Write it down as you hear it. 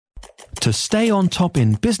To stay on top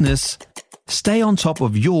in business, stay on top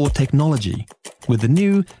of your technology with the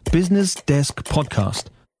new Business Desk podcast,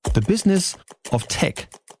 The Business of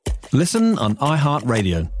Tech. Listen on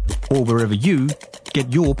iHeartRadio or wherever you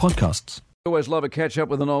get your podcasts. Always love a catch-up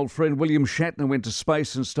with an old friend. William Shatner went to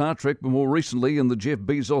space in Star Trek, but more recently in the Jeff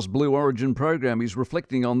Bezos Blue Origin program. He's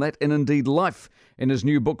reflecting on that and indeed life in his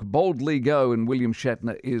new book, Boldly Go, and William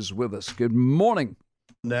Shatner is with us. Good morning.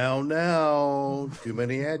 Now, too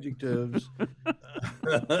many adjectives.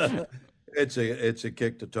 It's a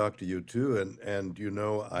kick to talk to you too, and you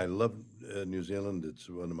know I love New Zealand.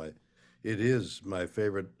 It is my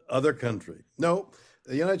favorite other country. No,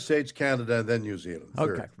 the United States, Canada, then New Zealand.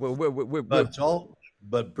 Third. Okay, well, but it's all.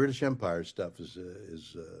 But British Empire stuff is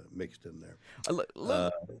mixed in there.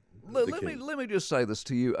 Let me just say this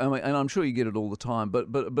to you, and I'm sure you get it all the time. But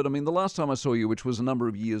I mean, the last time I saw you, which was a number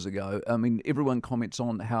of years ago, I mean, everyone comments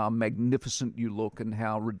on how magnificent you look and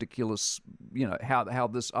how ridiculous, you know, how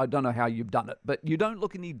this. I don't know how you've done it, but you don't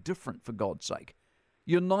look any different, for God's sake.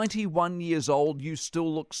 You're 91 years old. You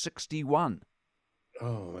still look 61.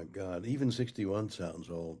 Oh my God, even 61 sounds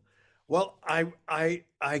old. Well, I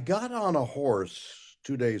got on a horse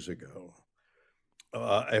 2 days ago,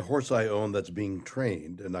 a horse I own that's being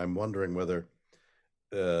trained, and I'm wondering whether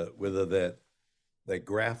that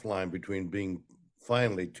graph line between being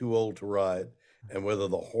finally too old to ride and whether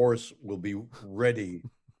the horse will be ready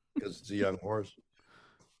because it's a young horse.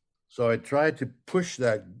 So I tried to push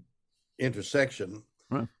that intersection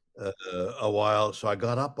a while. So I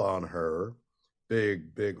got up on her,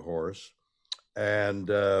 big horse, and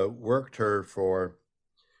worked her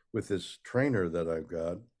with this trainer that I've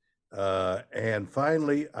got. And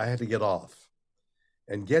finally, I had to get off.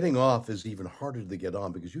 And getting off is even harder to get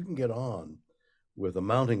on because you can get on with a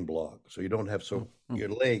mounting block, so you don't have your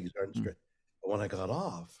legs aren't stretched. But when I got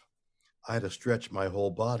off, I had to stretch my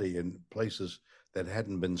whole body in places that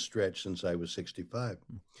hadn't been stretched since I was 65.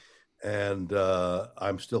 And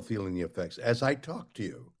I'm still feeling the effects. As I talk to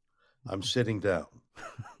you, I'm sitting down.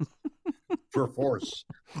 For force.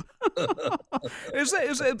 Are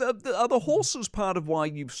the horses part of why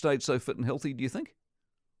you've stayed so fit and healthy, do you think?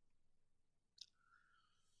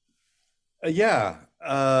 Yeah.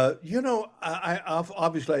 You know, I've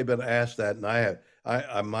obviously been asked that, and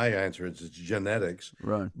my answer is it's genetics.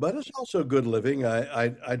 Right. But it's also good living.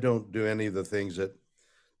 I don't do any of the things that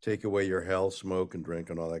take away your health, smoke and drink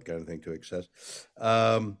and all that kind of thing to excess.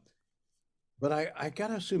 But I got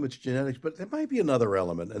to assume it's genetics, but there might be another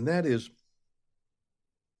element, and that is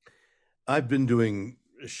I've been doing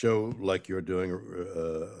a show like you're doing,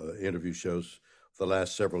 interview shows for the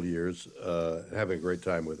last several years, having a great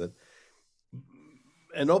time with it,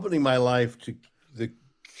 and opening my life to the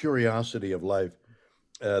curiosity of life,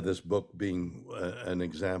 this book being an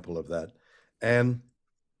example of that. And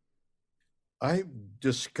I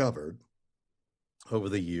discovered over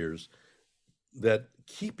the years that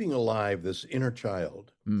keeping alive this inner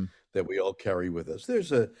child that we all carry with us,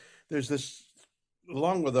 there's this,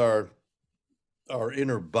 along with our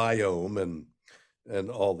inner biome and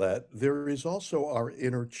all that, there is also our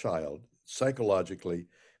inner child. Psychologically,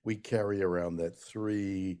 we carry around that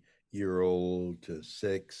 3-year-old to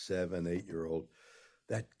 6, 7, 8-year-old,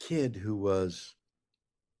 that kid who was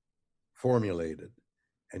formulated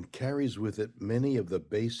and carries with it many of the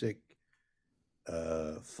basic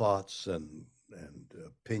thoughts and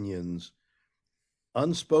opinions,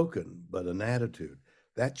 unspoken, but an attitude.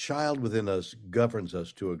 That child within us governs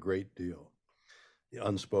us to a great deal. The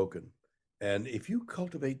unspoken. And if you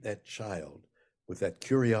cultivate that child with that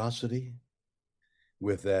curiosity,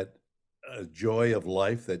 with that joy of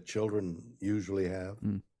life that children usually have,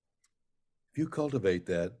 if you cultivate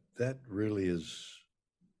that, that really is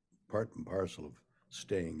part and parcel of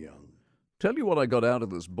staying young. Tell you what I got out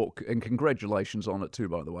of this book, and congratulations on it too,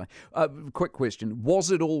 by the way. Quick question.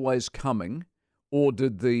 Was it always coming, or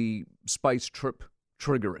did the space trip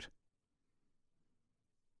trigger it?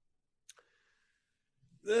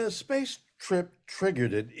 The space trip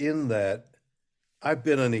triggered it in that I've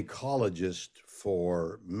been an ecologist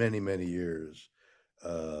for many, many years.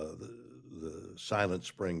 The Silent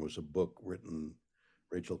Spring was a book written,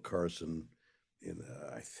 Rachel Carson, in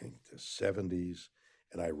I think the 70s,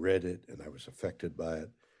 and I read it and I was affected by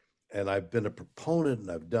it. And I've been a proponent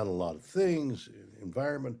and I've done a lot of things,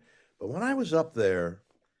 environment. But when I was up there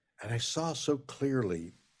and I saw so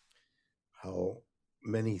clearly how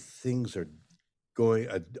many things have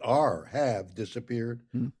disappeared,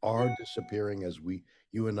 are disappearing as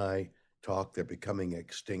you and I talk, they're becoming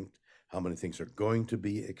extinct. How many things are going to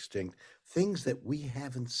be extinct? Things that we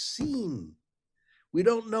haven't seen. We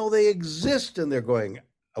don't know they exist and they're going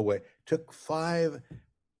away. Took 5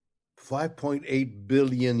 5.8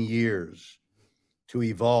 billion years to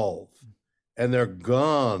evolve, and they're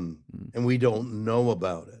gone, and we don't know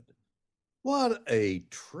about it. What a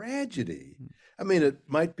tragedy. I mean, it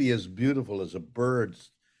might be as beautiful as a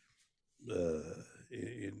bird's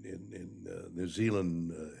in New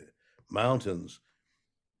Zealand mountains.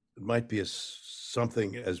 It might be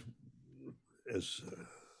something as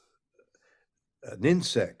an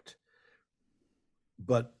insect,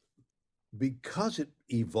 but because it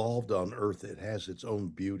evolved on Earth, it has its own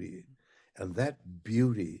beauty, and that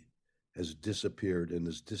beauty has disappeared and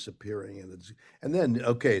is disappearing, and then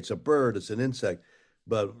okay, it's a bird, it's an insect,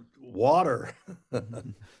 but water,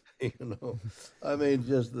 I mean,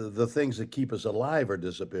 just the things that keep us alive are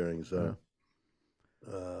disappearing. So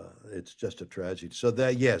it's just a tragedy. So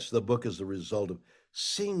that, yes, the book is the result of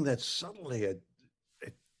seeing that suddenly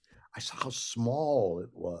I saw how small it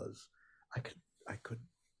was. I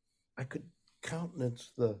could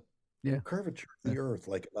countenance the curvature of the Earth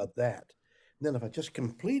like about that. And then if I just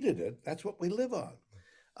completed it, that's what we live on.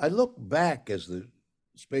 I look back as the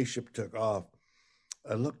spaceship took off.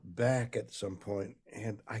 I looked back at some point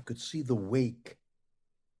and I could see the wake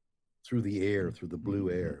through the air, through the blue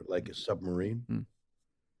air, like a submarine.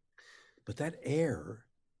 But that air,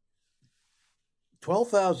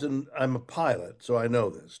 12,000, I'm a pilot, so I know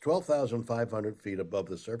this, 12,500 feet above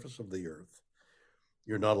the surface of the Earth,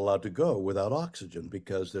 you're not allowed to go without oxygen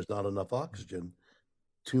because there's not enough oxygen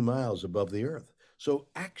 2 miles above the Earth. So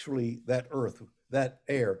actually that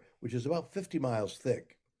air, which is about 50 miles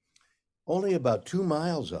thick, only about 2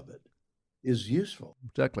 miles of it is useful.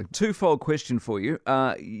 Exactly. Twofold question for you.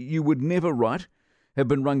 You would never have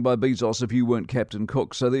been rung by Bezos if you weren't Captain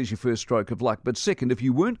Cook. So there's your first stroke of luck. But second, if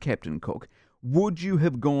you weren't Captain Cook, would you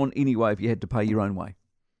have gone anyway if you had to pay your own way?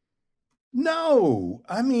 No.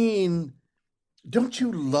 I mean, don't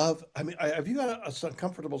you love, have you got a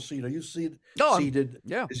comfortable seat? Are you seated?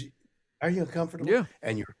 Yeah. Are you comfortable? Yeah.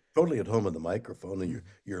 And you're totally at home on the microphone, and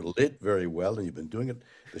you're lit very well, and you've been doing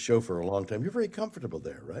the show for a long time. You're very comfortable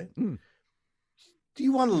there, right? Do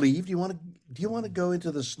you want to leave? Do you want to go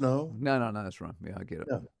into the snow? No, that's right. Yeah, I get it.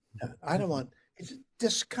 No, I don't want. It's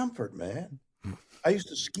discomfort, man. I used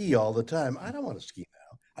to ski all the time. I don't want to ski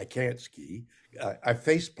now. I can't ski. I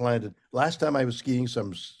face planted. Last time I was skiing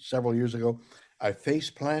several years ago, I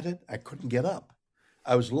face planted. I couldn't get up.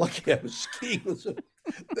 I was lucky I was skiing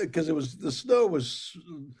because the snow was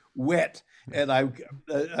wet,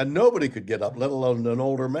 and nobody could get up, let alone an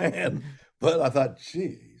older man. But I thought,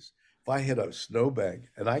 geez, if I hit a snowbank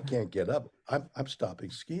and I can't get up, I'm stopping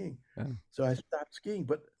skiing. Yeah. So I stopped skiing,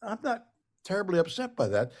 but I'm not terribly upset by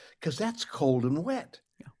that because that's cold and wet.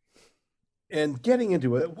 Yeah. And getting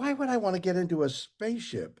into it, why would I want to get into a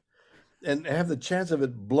spaceship and have the chance of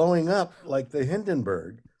it blowing up like the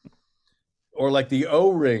Hindenburg or like the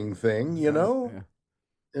O-ring thing,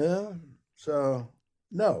 Yeah. So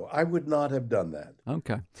no, I would not have done that.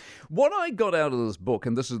 Okay. What I got out of this book,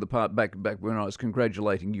 and this is the part back when I was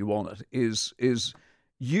congratulating you on it, is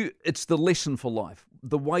it's the lesson for life.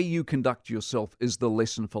 The way you conduct yourself is the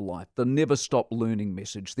lesson for life. The never stop learning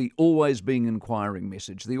message, the always being inquiring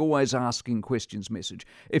message, the always asking questions message.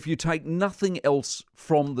 If you take nothing else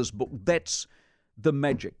from this book, that's the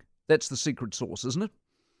magic. That's the secret sauce, isn't it?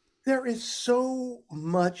 There is so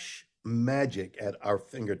much magic at our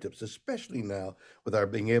fingertips, especially now with our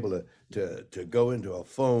being able to go into a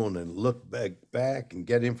phone and look back and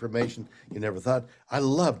get information you never thought. I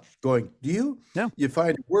loved going. Do you? Yeah. You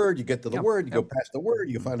find a word, you get to the word, you go past the word,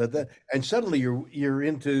 you find out that, and suddenly you're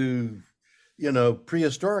into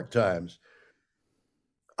prehistoric times.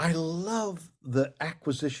 I love the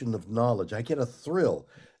acquisition of knowledge. I get a thrill.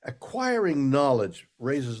 Acquiring knowledge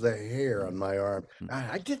raises the hair on my arm.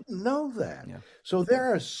 I didn't know that. Yeah. So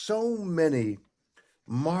there are so many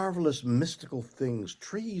marvelous mystical things.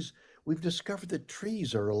 Trees, we've discovered that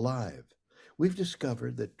trees are alive. We've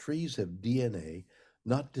discovered that trees have DNA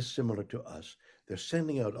not dissimilar to us. They're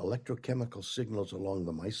sending out electrochemical signals along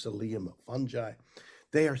the mycelium of fungi.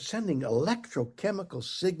 They are sending electrochemical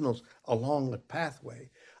signals along a pathway.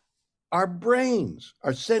 Our brains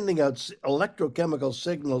are sending out electrochemical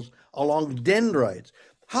signals along dendrites.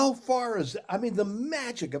 How far is that? I mean, the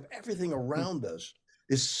magic of everything around us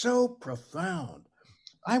is so profound.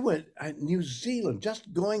 I went New Zealand,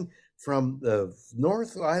 just going from the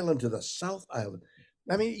North Island to the South Island.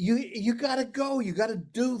 I mean, you got to go. You got to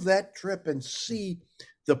do that trip and see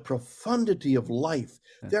the profundity of life.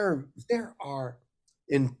 There are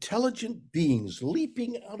intelligent beings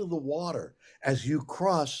leaping out of the water as you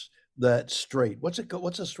cross that strait. What's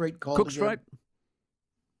a strait called? Cook again? Strait.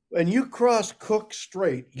 When you cross Cook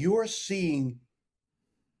Strait, you are seeing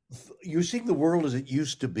you're seeing the world as it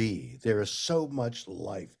used to be. There is so much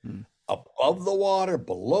life above the water,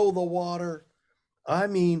 below the water. I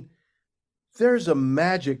mean, there's a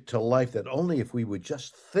magic to life that only if we would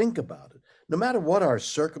just think about it, no matter what our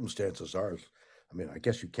circumstances are. I mean, I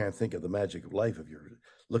guess you can't think of the magic of life if you're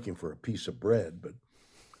looking for a piece of bread, but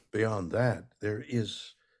beyond that, there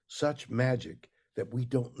is such magic that we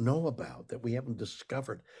don't know about, that we haven't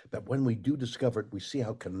discovered. But when we do discover it, we see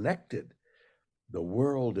how connected the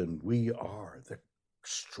world and we are. The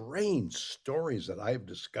strange stories that I've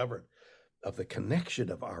discovered of the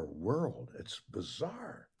connection of our world. It's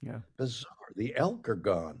bizarre. Yeah. Bizarre. The elk are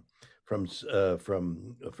gone from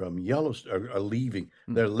Yellowstone, are leaving.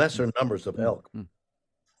 There are lesser numbers of elk.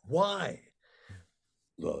 Why?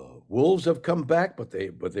 The wolves have come back, but they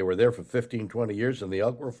were there for 15, 20 years and the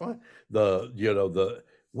elk were fine.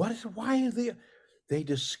 They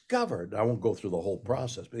discovered, I won't go through the whole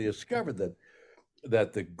process, but they discovered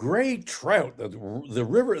that the gray trout,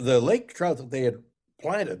 the lake trout that they had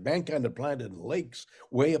planted, mankind had planted in lakes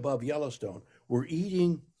way above Yellowstone, were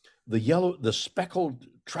eating the speckled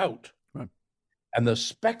trout. Right. And the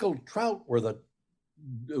speckled trout were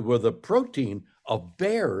the protein of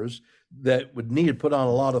bears that would need to put on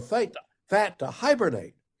a lot of fat to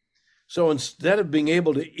hibernate. So instead of being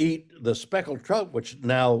able to eat the speckled trout, which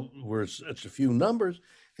now were such a few numbers,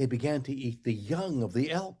 they began to eat the young of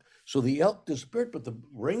the elk. So the elk disappeared, but the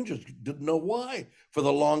rangers didn't know why for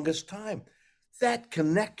the longest time. That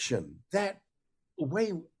connection, that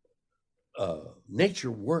way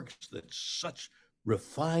nature works, that's such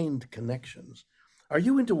refined connections. Are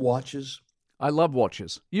you into watches? I love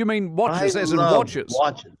watches. You mean watches as in watches?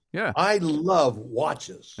 Watches. Yeah. I love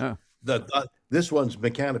watches. Yeah. This one's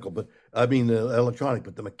mechanical, but I mean electronic,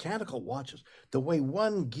 but the mechanical watches, the way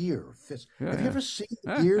one gear fits. Have you ever seen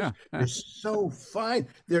the gears? Yeah. They're so fine.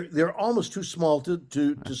 They're almost too small to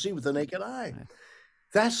see with the naked eye.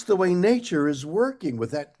 That's the way nature is working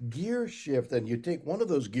with that gear shift. And you take one of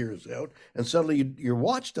those gears out and suddenly your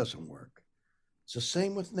watch doesn't work. It's the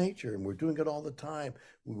same with nature, and we're doing it all the time.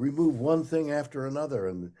 We remove one thing after another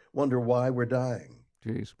and wonder why we're dying.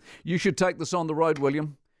 Jeez. You should take this on the road,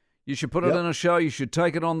 William. You should put it in a show. You should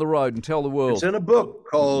take it on the road and tell the world. It's in a book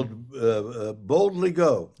called Boldly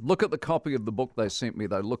Go. Look at the copy of the book they sent me,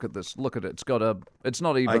 though. Look at this. Look at it. It's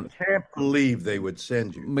not even. I can't believe they would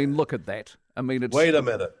send you. I mean, look at that. I mean, it's. Wait a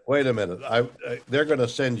minute. They're going to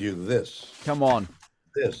send you this. Come on.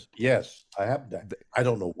 This, yes, I have that. I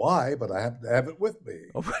don't know why, but I have to have it with me.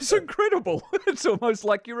 Oh, it's incredible. It's almost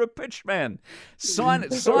like you're a pitch man. Sign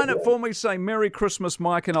it for me. Say Merry Christmas,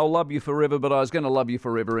 Mike, and I'll love you forever. But I was going to love you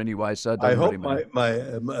forever anyway. So don't I hope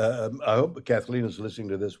I hope Kathleen is listening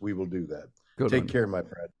to this. We will do that. Good. Take care, my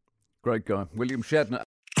friend. Great guy, William Shatner.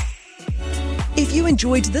 If you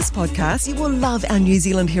enjoyed this podcast, you will love our New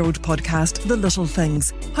Zealand Herald podcast, The Little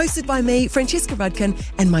Things, hosted by me, Francesca Rudkin,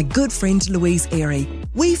 and my good friend Louise Airy.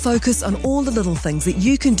 We focus on all the little things that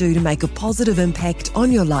you can do to make a positive impact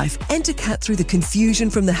on your life and to cut through the confusion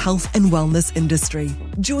from the health and wellness industry.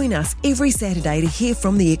 Join us every Saturday to hear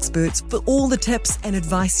from the experts for all the tips and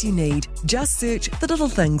advice you need. Just search The Little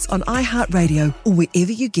Things on iHeartRadio or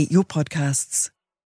wherever you get your podcasts.